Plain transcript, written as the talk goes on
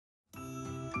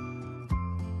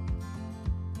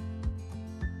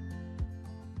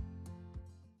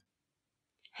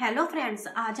Hello friends,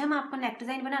 आज हम आपको नेक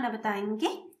डिज़ाइन बनाना बताएंगे।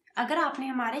 अगर आपने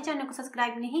हमारे चैनल को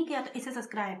सब्सक्राइब नहीं किया तो इसे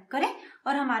सब्सक्राइब करें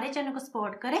और हमारे चैनल को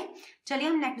सपोर्ट करें। चलिए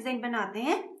हम नेक डिज़ाइन बनाते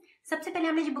हैं। सबसे पहले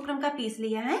हमने ये बुकरम का पीस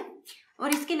लिया है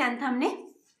और इसकी लेंथ हमने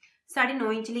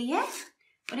 9.5 इंच ली है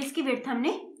और इसकी विड्थ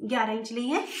हमने 11 इंच ली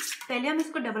है। पहले हम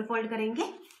इसको डबल फोल्ड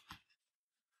करेंगे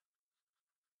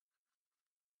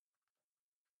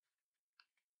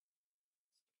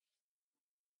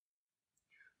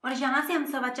और यहाँ से हम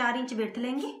 4.25 इंच विड्थ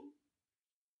लेंगे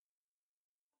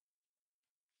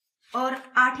और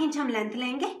 8 इंच हम लेंथ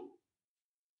लेंगे।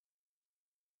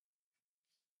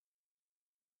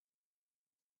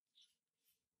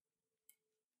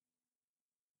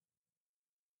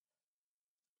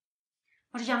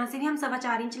 और यहाँ से भी हम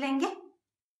 4.25 इंच लेंगे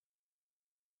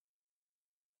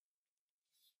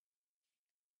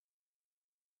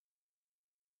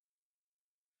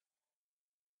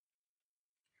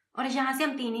और यहाँ से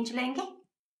हम 3 इंच लेंगे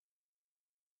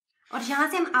और यहाँ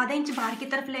से हम आधा इंच बाहर की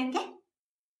तरफ लेंगे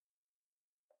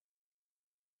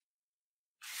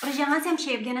और यहाँ से हम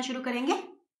शेप देना शुरू करेंगे।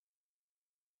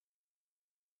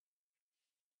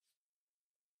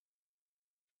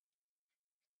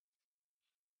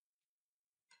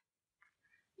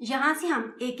 यहाँ से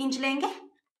हम 1 इंच लेंगे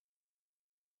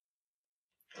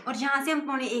और यहाँ से हम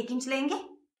 1.25 इंच लेंगे।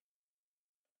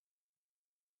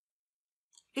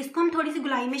 इसको हम थोड़ी सी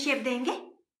गुलाई में शेप देंगे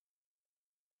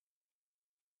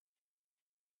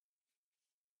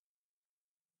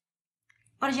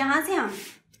और यहाँ से हम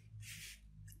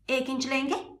 1 इंच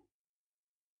लेंगे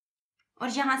और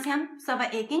यहाँ से हम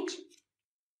 1.25 इंच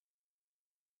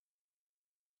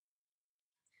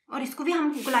और इसको भी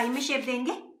हम गुलाई में शेप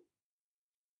देंगे।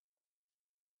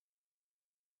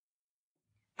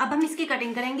 अब हम इसकी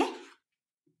कटिंग करेंगे।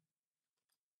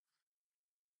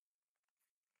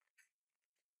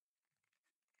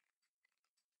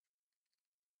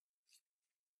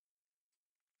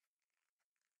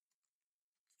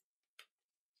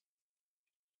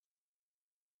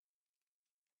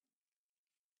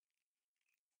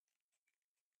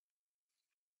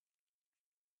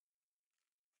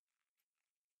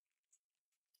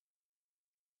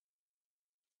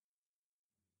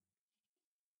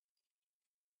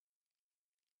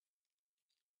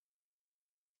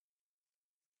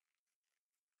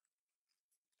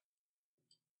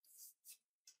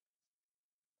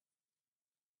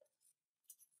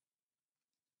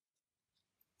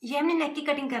 ये हमने नेक की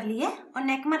कटिंग कर ली है और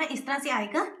नेक हमारा इस तरह से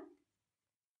आएगा।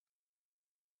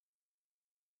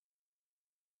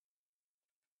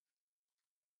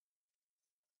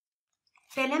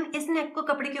 पहले हम इस नेक को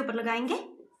कपड़े के ऊपर लगाएंगे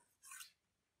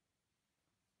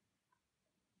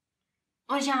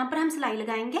और यहाँ पर हम सिलाई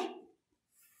लगाएंगे।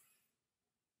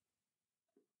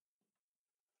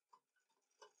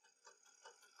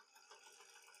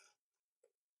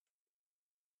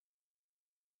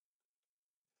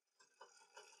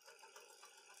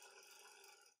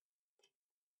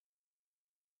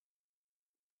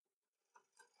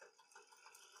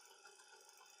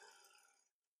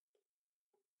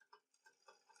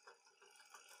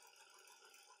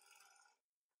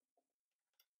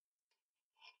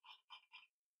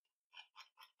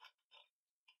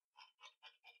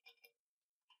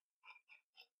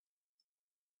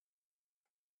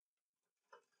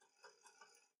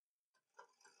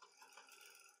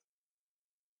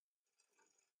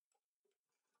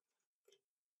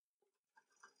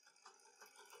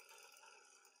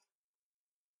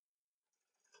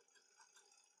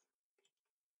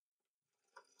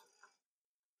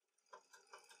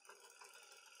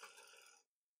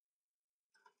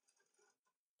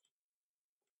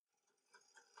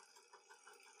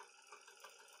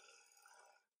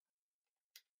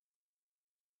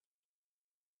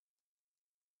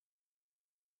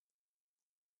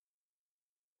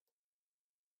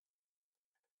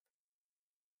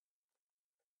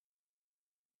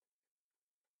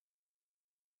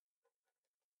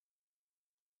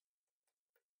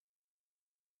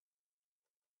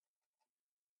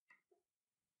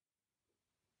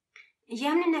 ये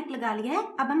हमने नेक लगा लिया है।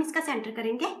 अब हम इसका सेंटर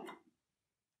करेंगे।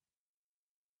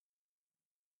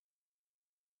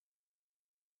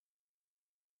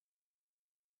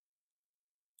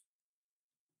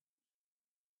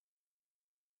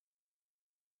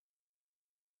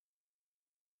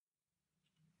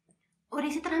 और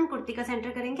इसी तरह हम कुर्ती का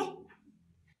सेंटर करेंगे।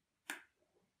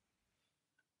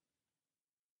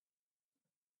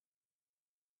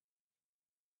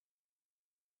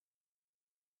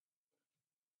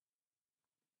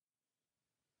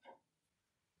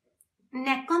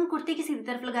 नेक को हम कुर्ती की सीधी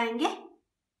तरफ लगाएंगे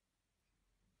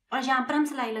और यहाँ पर हम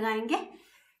सिलाई लगाएंगे।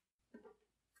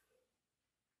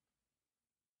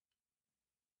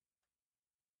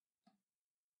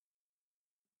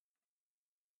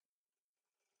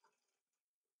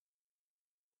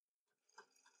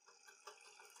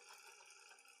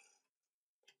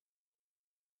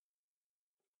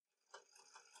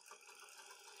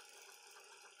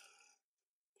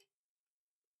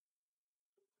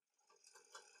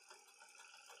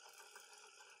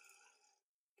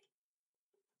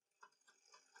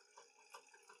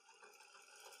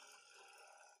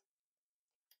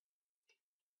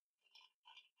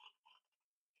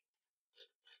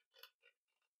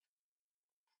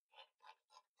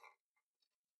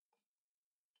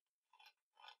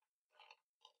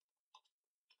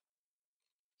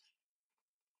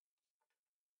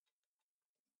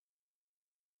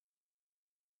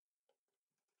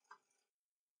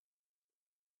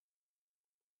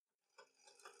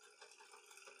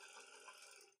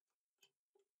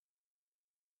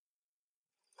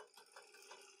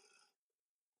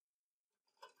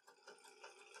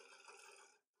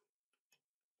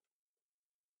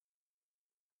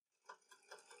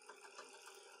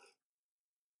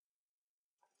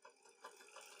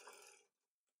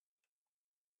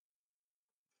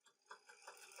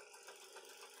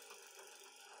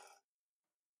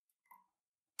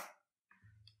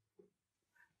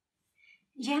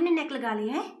 ये हमने नेक लगा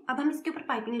लिया है। अब हम इसके ऊपर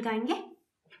पाइपिंग लगाएंगे।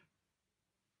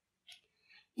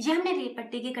 ये हमने रेप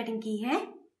पट्टी की कटिंग की है।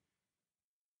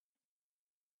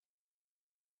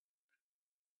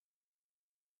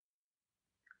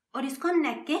 और इसको हम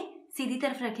नेक के सीधी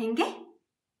तरफ रखेंगे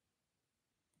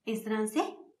इस तरह से,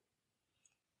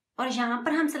 और यहां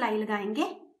पर हम सिलाई लगाएंगे।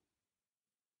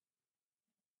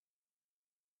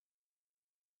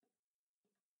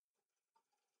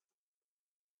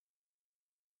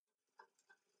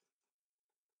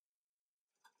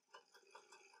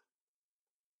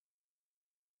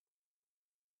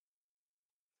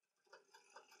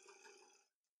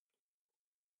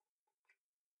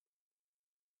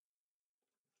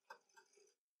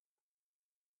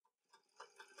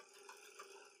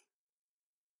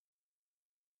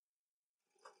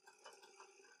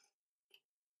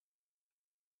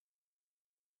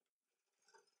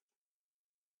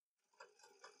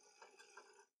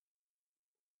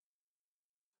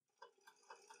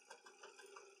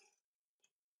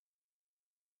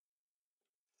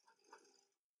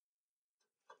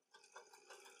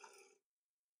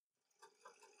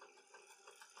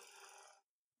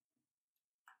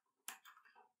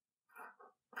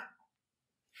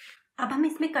 अब हम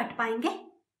इसमें कट पाएंगे।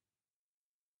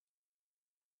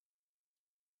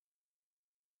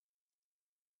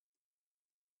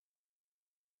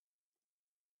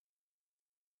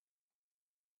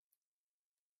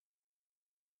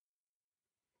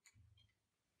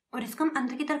 और इसको हम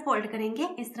अंदर की तरफ फोल्ड करेंगे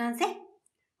इस तरह से,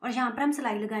 और यहां पर हम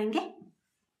सिलाई लगाएंगे।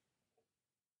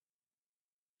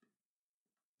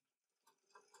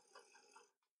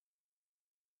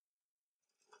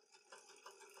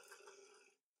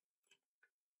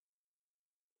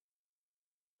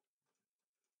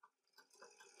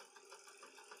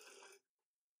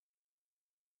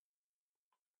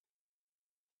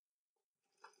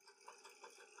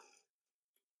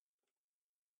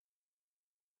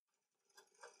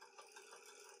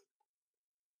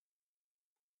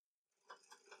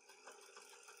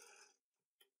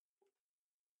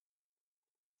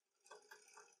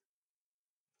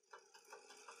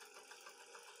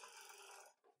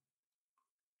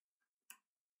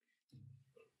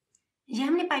 ये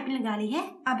हमने पाइपिंग लगा ली है।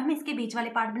 अब हम इसके बीच वाले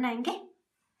पार्ट बनाएंगे।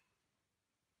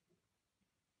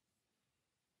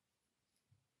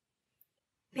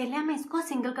 पहले हम इसको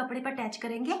सिंगल कपड़े पर अटैच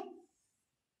करेंगे।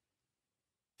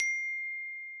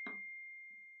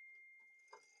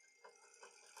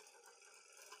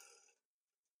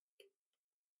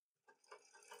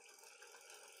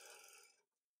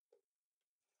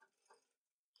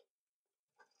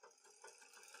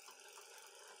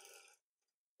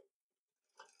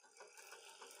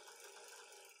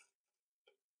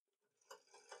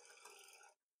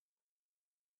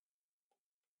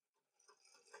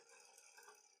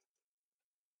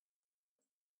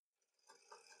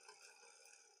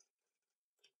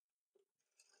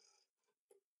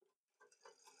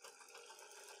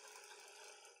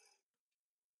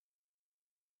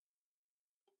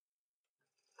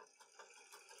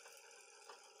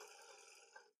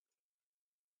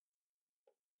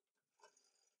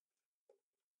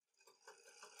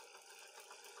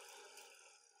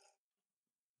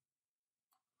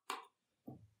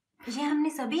 ये हमने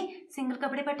सभी सिंगल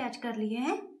कपड़े पर अटैच कर लिए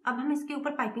हैं। अब हम इसके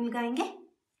ऊपर पाइपिंग लगाएंगे।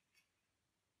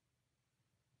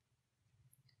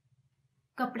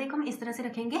 कपड़े को हम इस तरह से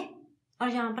रखेंगे और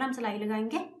यहाँ पर हम सिलाई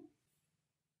लगाएंगे।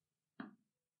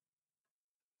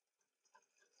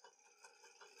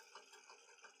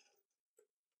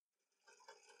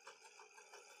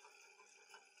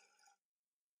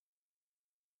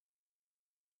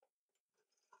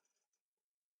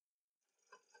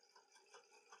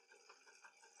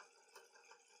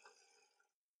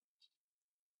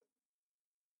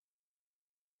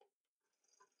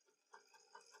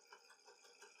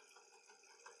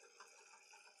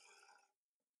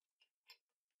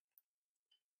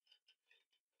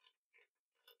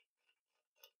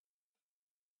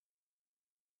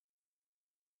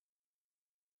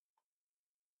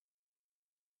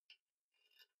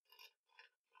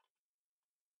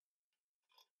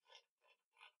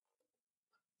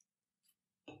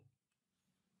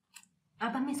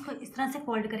 अब हम इसको इस तरह से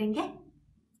फोल्ड करेंगे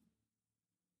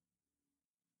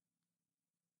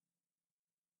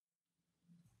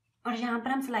और यहाँ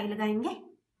पर हम सिलाई लगाएंगे।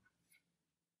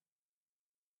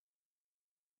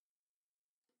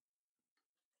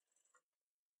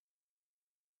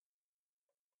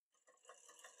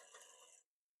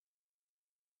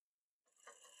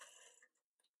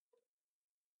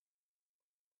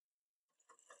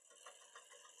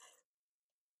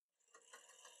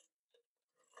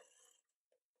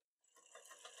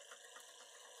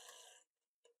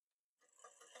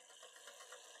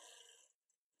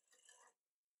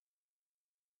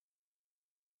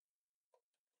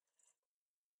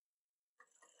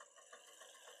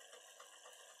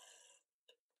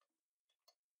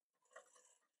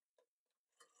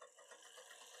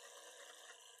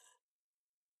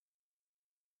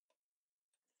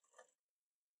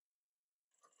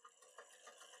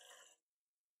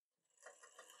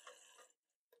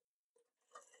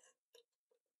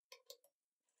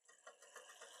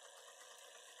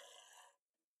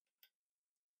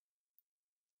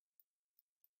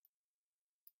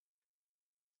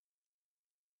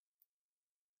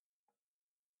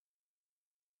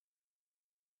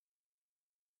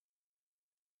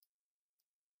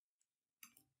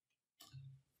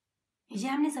 ये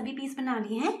हमने सभी पीस बना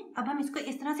लिए हैं। अब हम इसको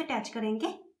इस तरह से अटैच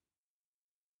करेंगे।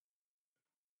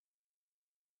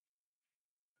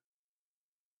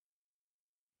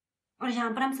 और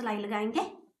यहाँ पर हम सिलाई लगाएंगे।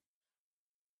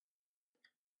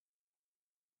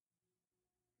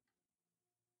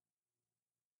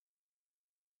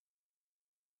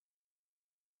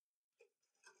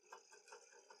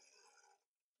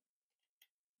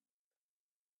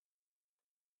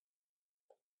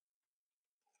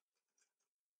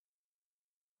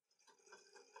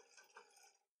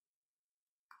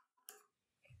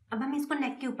 अब हम इसको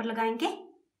नेक के ऊपर लगाएंगे।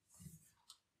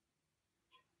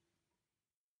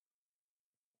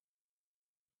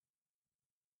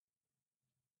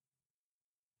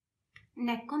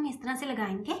 नेक को हम इस तरह से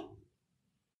लगाएंगे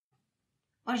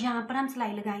और यहाँ पर हम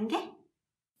सिलाई लगाएंगे।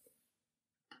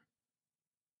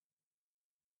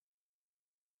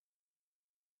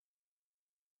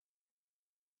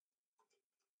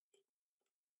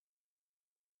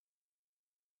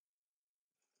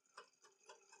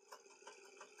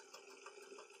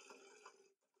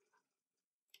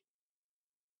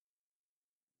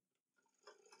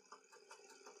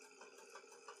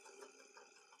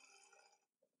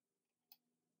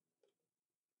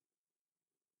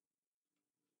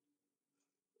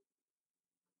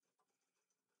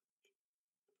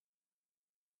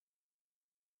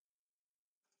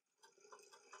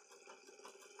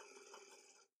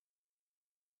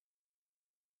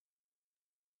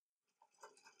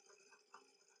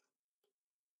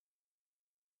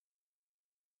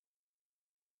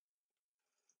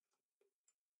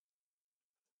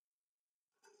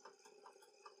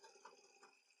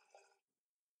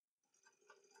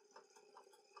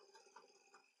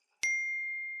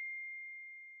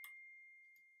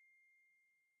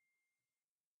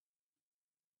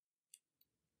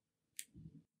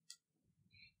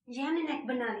 ये हमने नेक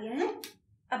बना लिया है।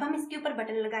 अब हम इसके ऊपर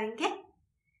बटन लगाएंगे।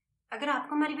 अगर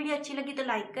आपको हमारी वीडियो अच्छी लगी तो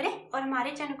लाइक करें और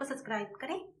हमारे चैनल को सब्सक्राइब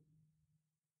करें।